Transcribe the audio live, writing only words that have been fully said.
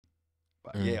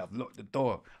But yeah, I've locked the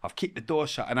door. I've kicked the door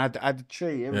shut, and I had the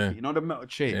tray, everything. You know the metal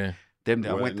tray. Yeah. Them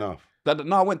there. I went. No,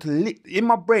 I went to lick. In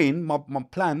my brain, my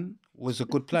plan was a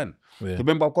good plan. Yeah.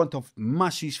 Remember, I've gone to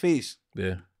mash his face.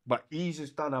 Yeah. But he's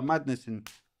just done a madness, and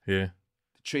the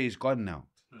tray is gone now.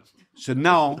 So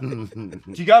now, do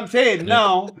you get what I'm saying?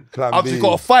 Now, I've just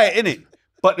got to fight, innit?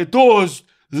 But the door's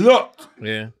locked.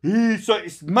 Yeah. So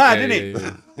it's mad,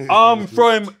 innit? I'm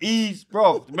throwing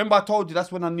bro. Remember I told you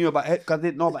that's when I knew about because I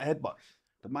didn't know about headbutts.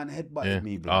 The man headbutted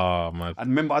me, bro. Oh, man. And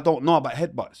remember, I don't know about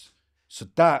headbutts. So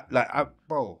that,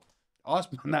 bro,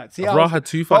 ask me that. See, I had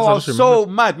 2 fights. I was so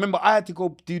mad. Remember, I had to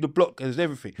go do the block and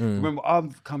everything. Remember,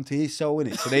 I've come to his cell,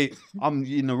 innit? So I'm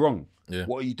in the wrong. Yeah.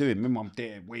 What are you doing? Remember, I'm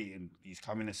there waiting. He's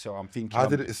coming to cell. I'm thinking. How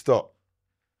did it stop?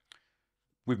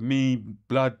 With me,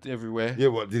 blood everywhere. Yeah,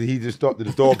 what did he just stop? Did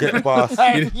the door get past?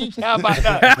 How about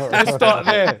that? Let's start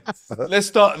there. Let's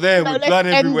start there with blood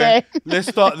everywhere. Let's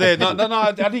start there. No,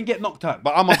 I didn't get knocked out,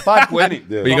 but I'm a bad boy, innit?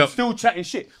 Yeah. But I'm still chatting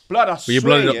shit. Blood, I swear. But you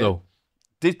blooded up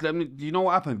though. You know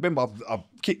what happened? Remember, I've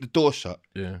kicked the door shut.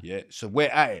 Yeah. Yeah. So we're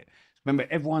at it. Remember,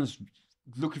 everyone's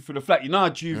looking for the flat. You know how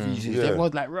juvies is. Yeah.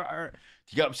 Everyone's like, rah, rah.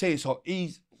 You get what I'm saying? So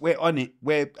we're on it.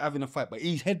 We're having a fight, but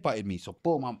he's headbutted me. So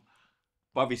boom,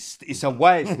 but it's a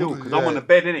wire still because I'm on the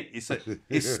bed, innit?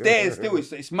 It's stairs still.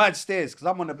 It's mad stairs because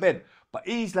I'm on the bed. But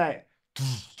he's like,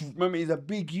 remember, he's a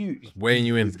big youth. Weighing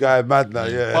you in. This guy mad now,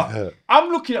 yeah. But I'm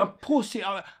looking at a pussy.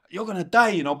 You're gonna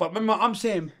die, you know. But remember, I'm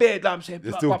saying bed. Like I'm saying,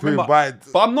 You're still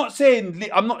but I'm not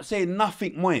saying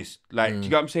nothing moist. Like, do you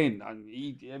get what I'm saying?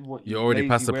 You already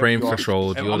passed the praying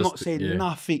threshold. I'm not saying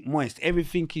nothing moist.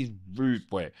 Everything is rude,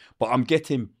 boy. But I'm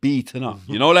getting beaten up.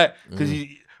 You know, like because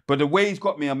But the way he's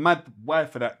got me a mad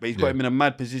wife for that, but he's got him in a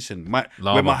mad position. Where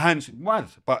my hands mad,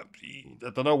 but I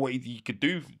don't know what he could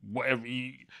do. Whatever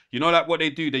you know, like what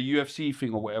they do, the UFC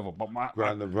thing or whatever. But my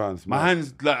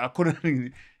hands, like I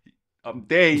couldn't. I'm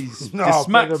there. It's smacks.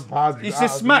 It's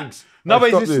just smacks. No, but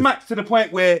it's just smacks to the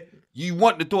point where you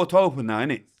want the door to open now,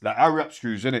 innit? Like hurry up,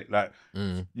 screws, innit? Like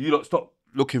you lot stop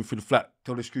looking for the flat.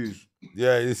 Tell the screws.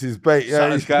 Yeah, this is bait. Yeah,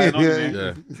 something's going on in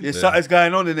there. Yeah, something's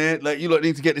going on in there. Like you lot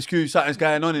need to get the screws. Something's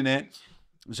going on in there.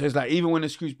 So it's like even when the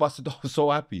screws busted off, I was so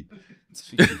happy.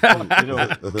 You know,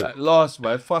 like last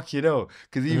man, fuck you know,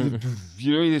 because even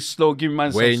you know, he's slow, giving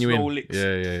man some slow licks.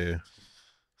 Yeah.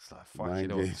 It's like fuck you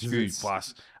know, screws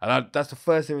bust, and that's the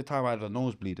first ever time I had a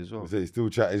nosebleed as well. So he's still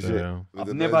chatting shit.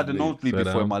 I've never had a nosebleed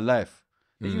before in my life.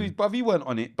 But he weren't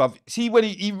on it. But see, when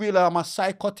he realized I'm a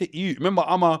psychotic youth. Remember,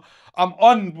 I'm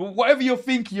on whatever you're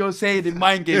thinking, you're saying in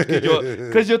mind games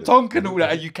because you're tonk and all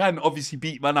that, and you can obviously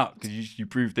beat man up because you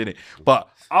proved in it. But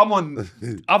I'm on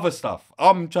other stuff.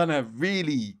 I'm trying to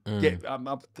really get. come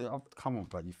on,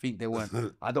 bro. You think they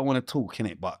weren't? I don't want to talk in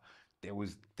it, but there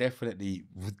was definitely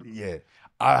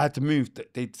I had to move.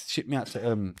 They shipped me out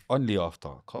to Only after.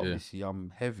 Obviously,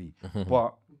 I'm heavy,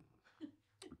 but.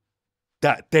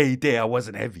 That day there, I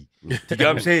wasn't heavy. Do you get what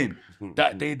I'm saying?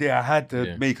 That day there, I had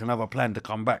to make another plan to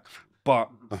come back. But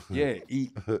yeah.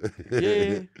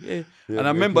 And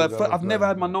I remember, I've never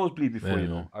had my nosebleed before, you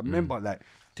know. I remember like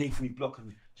taking me block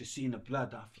and just seeing the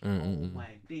blood. I think, oh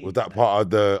my day. Was that part of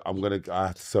the, I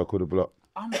have to circle the block?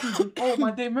 I'm thinking, oh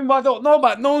my day. Remember, I don't know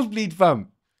about nosebleed, fam.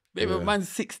 Maybe man's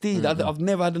 16. I've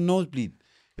never had a nosebleed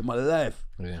in my life.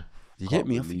 Yeah. You get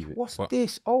me? I think, what's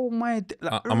this? Oh my!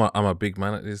 Like, I'm a big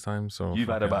man at this time, so you've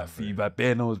had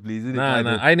bare nosebleeds, isn't it?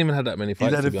 Nah, I ain't even had that many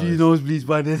fights. You've had a few nosebleeds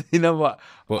by then, you know what?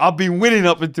 I've been winning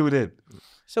up until then.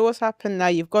 So what's happened now?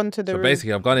 You've gone to the room.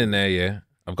 Basically, I've gone in there, yeah.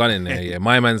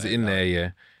 My man's in there,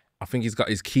 yeah. I think he's got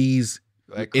his keys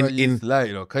in. Like,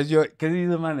 you know, because he's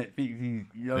a man that thinks you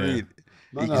know what I mean.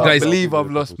 He can't believe I've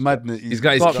lost madness. He's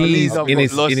got his keys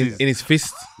in his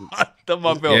fist. Under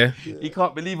my belt. Yeah. He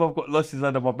can't believe I've got losses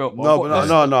under my belt. No,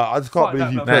 I just can't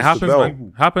believe you pressed the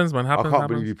bell. Happens, man. I can't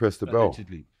believe you pressed the bell.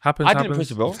 I didn't press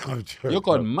the bell. You're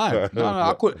gone mad. No,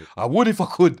 I could. I would if I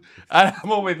could. I'm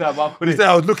always that, but I couldn't. You said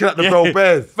I was looking at the bell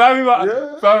bears. If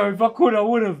I could, I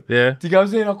would have. Yeah. Do you get what I'm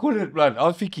saying? I couldn't, man. I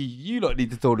was thinking, you lot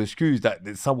need to tell the screws that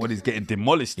someone is getting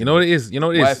demolished. You know what it is?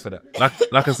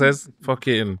 Like I says,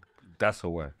 fucking. That's a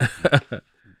way.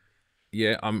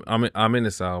 Yeah, I'm in the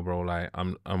cell, bro. Like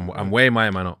I'm weighing my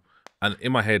man up, and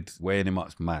in my head, weighing him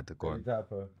up's mad. Go on.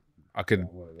 I could.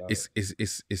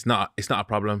 It's not a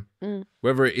problem,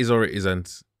 whether it is or it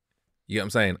isn't. You get what I'm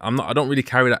saying? I don't really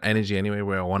carry that energy anyway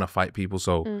where I want to fight people.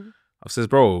 So I says,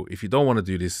 bro, if you don't want to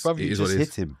do this, it is what it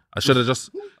is. Hit him. I should have just.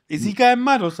 Is he going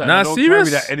mad or something? Nah, serious.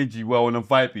 Carry that energy well and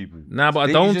fight people. Nah, but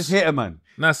I don't. You just hit a man.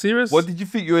 Nah, serious. What did you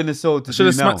think you were in the cell to do? Should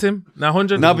have smacked him. Nah,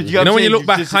 100. Nah, but you know when you look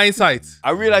back, hindsight.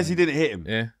 I realised he didn't hit him.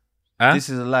 Yeah. Huh? This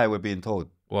is a lie we're being told.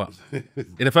 What? In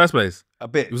the first place? A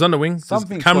bit. It was on the wing.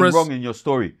 Something's Cameras. gone wrong in your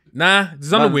story. Nah,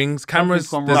 it's on the wings. Cameras.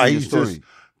 Something's gone wrong in your he's story.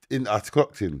 just I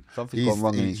clocked him. Something's gone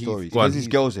wrong in his story. Go on. Because his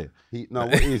girls here. No,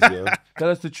 what is yeah? Tell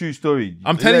us the true story.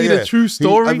 I'm telling you the true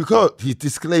story. Because he's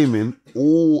disclaiming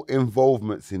all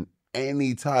involvements in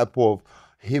any type of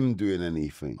him doing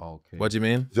anything. Okay. What do you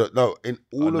mean? So, no, in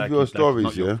all of your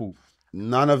stories, your yeah, fault.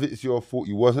 none of it's your fault.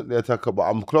 You wasn't there to cover. But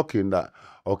I'm clocking that.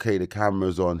 Okay, the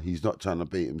camera's on. He's not trying to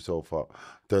bait himself up.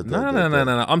 No.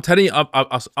 I'm telling you,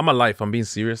 I'm a life. I'm being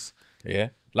serious. Yeah.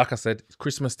 Like I said, it's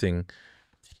Christmas thing.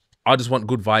 I just want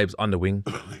good vibes on the wing.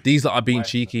 These that are being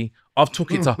cheeky. I've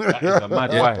took it to. That is a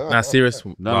mad wife. Nah, serious.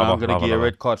 No, I'm gonna give you a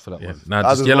red card for that one. Nah,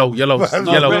 just yellow.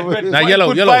 Red. Nah,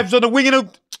 yellow. Good vibes on the wing,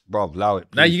 bro. Allow it.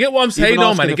 Now you get what I'm saying, Even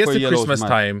though, man. asking It gets for to yellows, Christmas man.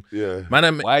 time. Yeah. Man,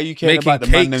 I'm Why are you caring making about the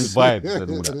cakes. man's vibes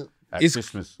and all that at It's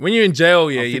Christmas? when you're in jail,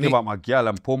 yeah. I'm You thinking need, about my gal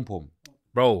and pom pom.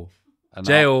 bro.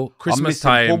 Jail, Christmas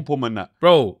time, pom pom and that.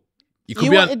 bro. You could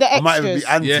You be on. wanted the I might even be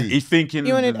extras. anti. Yeah. He's thinking,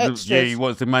 You wanted yeah, extras. he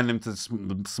wants the man them to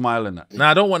smile and that.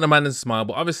 Nah, I don't want the man to smile,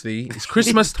 but obviously it's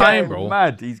Christmas time, bro.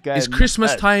 Mad. He's It's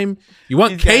Christmas time. You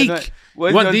want cake.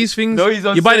 You want these things. No, he's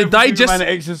on You buy the serve, we give him digest. man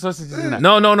extra sausages in that.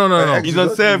 No. He's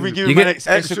on serve. We give You him man get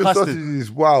extra Extra custard. sausage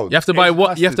is wild. You have to buy Extra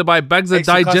what? You have to buy bags of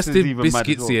Extra custard's digestive even mad as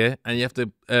biscuits well. here, and you have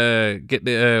to get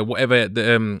the whatever the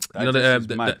you know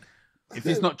Digestion's mad. If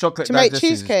it's not chocolate, To make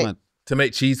digestive, it's cheesecake. mad. to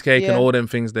make cheesecake and Yeah. all them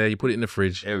things there. You put it in the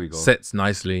fridge. There we go. Sets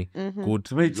nicely. Good.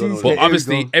 To make But cheesecake. But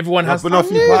obviously, everyone has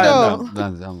banoffee knew pie though. and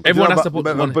that. everyone has to put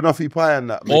one. banoffee pie and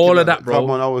that. All Making of that, bro.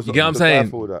 Come on, I was You get what I'm the guy saying?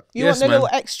 for that. You Yes, want the man.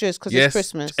 little extras because Yes, it's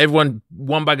Christmas. everyone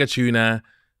one bag of tuna.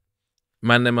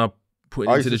 Man, them are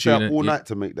putting I into used the to stay tuna. up all Yeah. night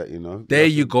to make that, you know. There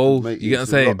have you to go. make You get it. what I'm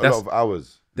It's saying? A lot of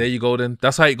hours. There you go. Then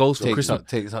that's how it goes for Christmas.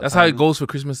 That's how it goes for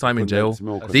Christmas time in jail.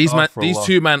 Milk and These starved for a these while.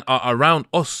 two men are around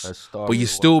us, starved but you're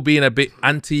for a still being a bit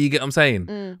anti. You get what I'm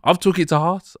saying? I've took it to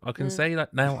heart. I can say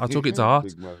that now. I took it to heart.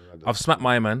 Big man, I've smacked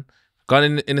my man.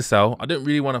 Gone in the cell. I didn't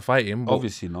really want to fight him. But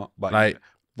Obviously not. But like,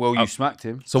 well, you smacked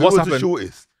him. so Who what's was the happened?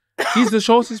 shortest? He's the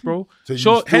shortest, bro. So you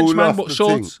Short still henchman, love but the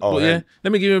shorts. thing? Oh, But yeah, yeah.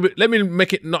 let me give him a bit. Let me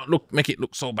make it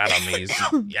look so bad on me.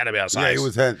 You had to be outside. Yeah, it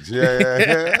was hench.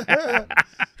 Yeah.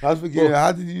 I was thinking,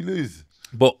 how did you lose?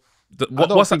 But don't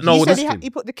what's that? think No, he He said this, said he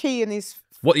put the key in his.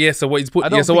 what? Yeah. So what he's put? I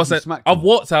don't Yeah. So think what's he that? smacked I've him.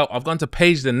 walked out. I've gone to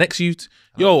page the next youth.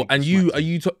 Yo, think and he you smacked are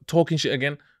you talking shit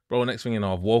again, bro? Next thing you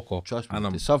know, I've woke up. Trust me. and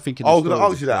I'm, There's something in the I was going to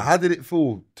story ask you that. How did it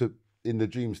feel in the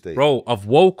dream state? bro, I've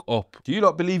woke up. Do you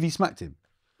not believe he smacked him?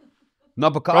 No,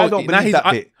 because Bro, I don't now believe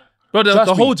that bit. Bro, the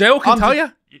Trust whole me, jail can I'm tell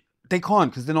just- you. They can't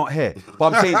because they're not here.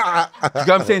 But I'm saying, do you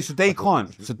know what I'm saying? So they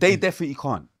can't. So they definitely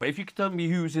can't. But if you could tell me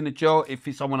who's in the jail, if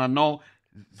it's someone I know,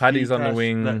 Paddy's on the Cash,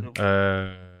 wing.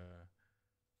 that-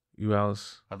 Who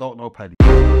else? I don't know Paddy.